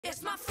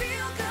It's my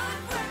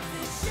feel-good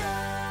breakfast show.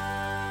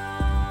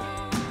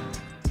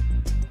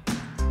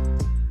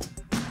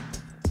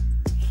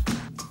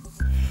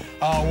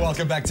 Oh,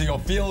 welcome back to your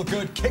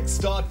feel-good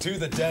kickstart to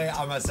the day.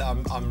 I must say,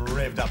 I'm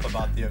revved up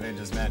about the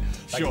Avengers, man.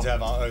 Lucky to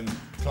have our own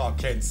Clark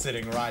Kent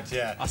sitting right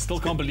here. I still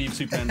can't believe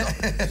Superman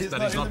that he's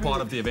not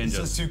part of the Avengers.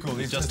 He's just too cool.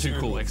 He's just too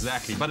cool,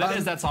 exactly. But it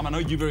is that time. I know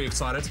you're very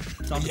excited.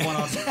 Time to find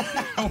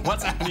out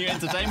what's happening in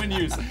entertainment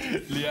news.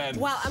 Leigh-anne.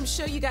 Well, I'm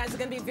sure you guys are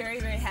going to be very,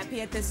 very happy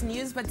at this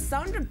news, but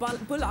Sandra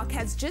Bullock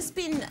has just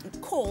been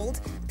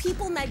called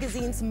People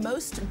Magazine's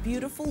most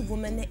beautiful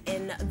woman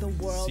in the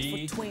world for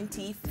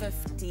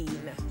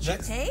 2015.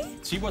 Okay?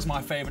 She was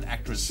my favorite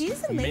actress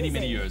for many,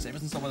 many years. Ever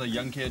since I was a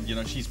young kid, you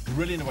know, she's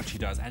brilliant at what she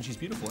does, and she's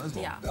beautiful as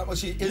well. Yeah. Well,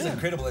 she is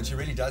incredible, and she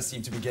really does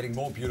seem to be getting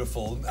more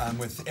beautiful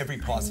with every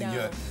passing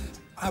year.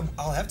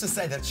 I'll have to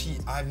say that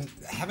I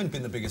haven't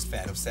been the biggest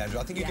fan of Sandra.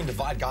 I think you can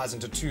divide guys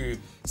into two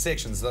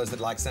sections, those that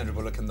like Sandra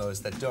Bullock and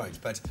those that don't.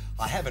 But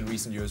I have in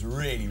recent years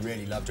really,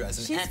 really loved her as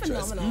an actress.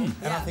 She's phenomenal.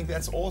 And I think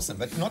that's awesome.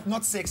 But not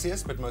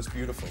sexiest, but most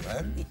beautiful,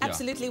 eh?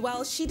 Absolutely.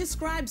 Well, she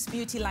describes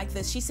beauty like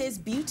this. She says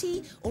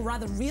beauty, or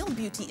rather real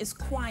beauty, is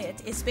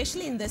quiet,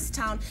 especially in this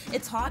town.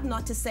 It's hard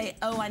not to say,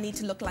 oh, I need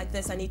to look like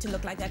this, I need to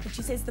look like that. But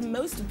she says the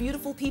most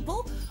beautiful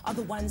people are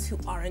the ones who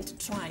aren't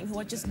trying, who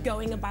are just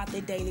going about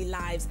their daily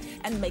lives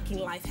and making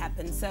life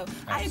happen. So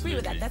I agree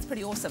with that. That's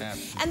pretty awesome.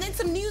 And then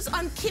some news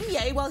on Kim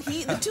Ye. Well,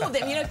 the two of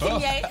them, you know, Kim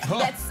Ye,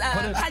 that's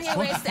Kanye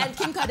West and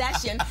Kim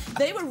Kardashian.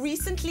 They were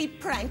recently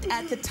pranked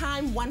at the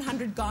Time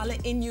 100 Gala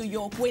in New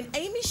York when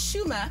Amy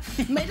Schumer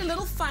made a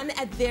little fun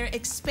at their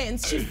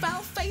expense. She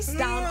fell face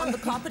down on the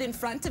carpet in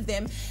front of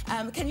them.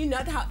 Can you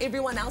note how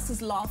everyone else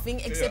is laughing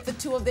except the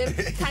two of them?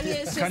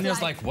 Kanye's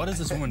just like, what is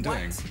this woman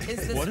doing? What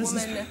is this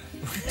woman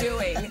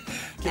doing?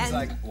 Kim's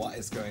like, what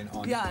is going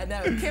on? Yeah,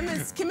 no. Kim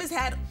has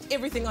had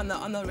everything on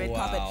the red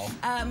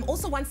carpet.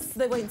 Also, once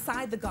they were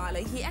inside the gala,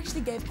 he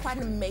actually gave quite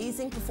an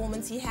amazing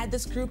performance. He had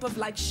this group of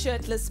like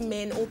shirtless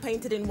men all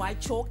painted in white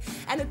chalk,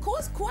 and it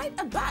caused quite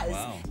a buzz,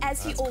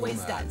 as he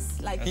always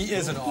does. Like he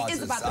is an artist. He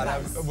is about the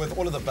buzz. With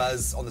all of the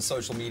buzz on the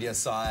social media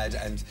side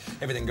and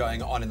everything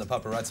going on in the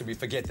paparazzi, we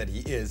forget that he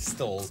is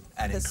still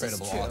an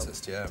incredible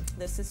artist. Yeah,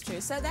 this is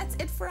true. So that's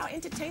it for our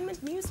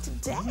entertainment news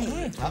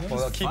today.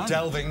 Well, I'll keep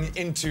delving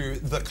into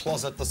the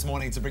closet this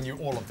morning to bring you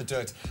all of the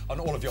dirt on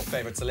all of your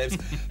favorite celebs.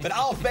 But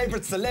our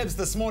favorite celebs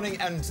this morning,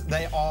 and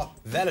they are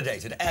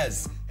validated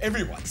as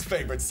everyone's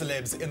favorite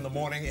celebs in the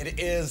morning. It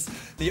is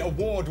the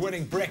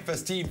award-winning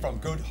breakfast team from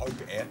Good Hope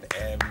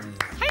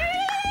FM.